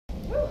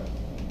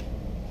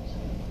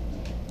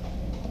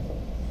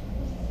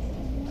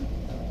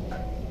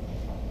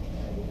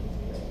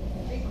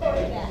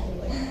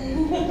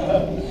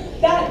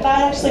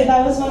actually,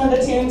 that was one of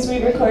the tunes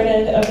we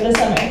recorded over the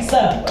summer.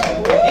 So,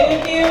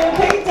 if you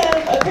picked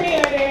up a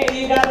pre-order,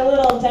 you got a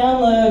little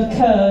download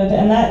code,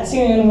 and that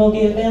tune will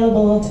be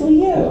available to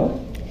you.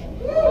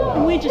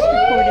 We just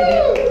recorded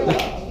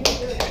it.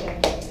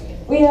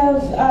 We have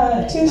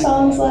 2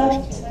 songs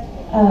left.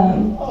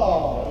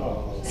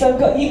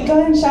 So you can go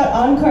ahead and shout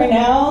encore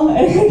now,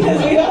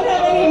 because we don't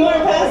have any more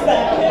past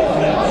that.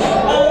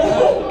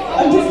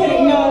 I'm just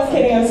kidding. No, I was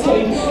kidding.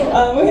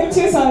 We have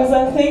 2 songs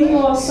left. Thank you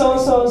all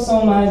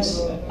so much.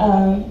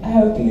 I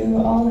hope you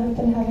all have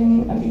been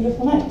having a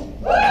beautiful night.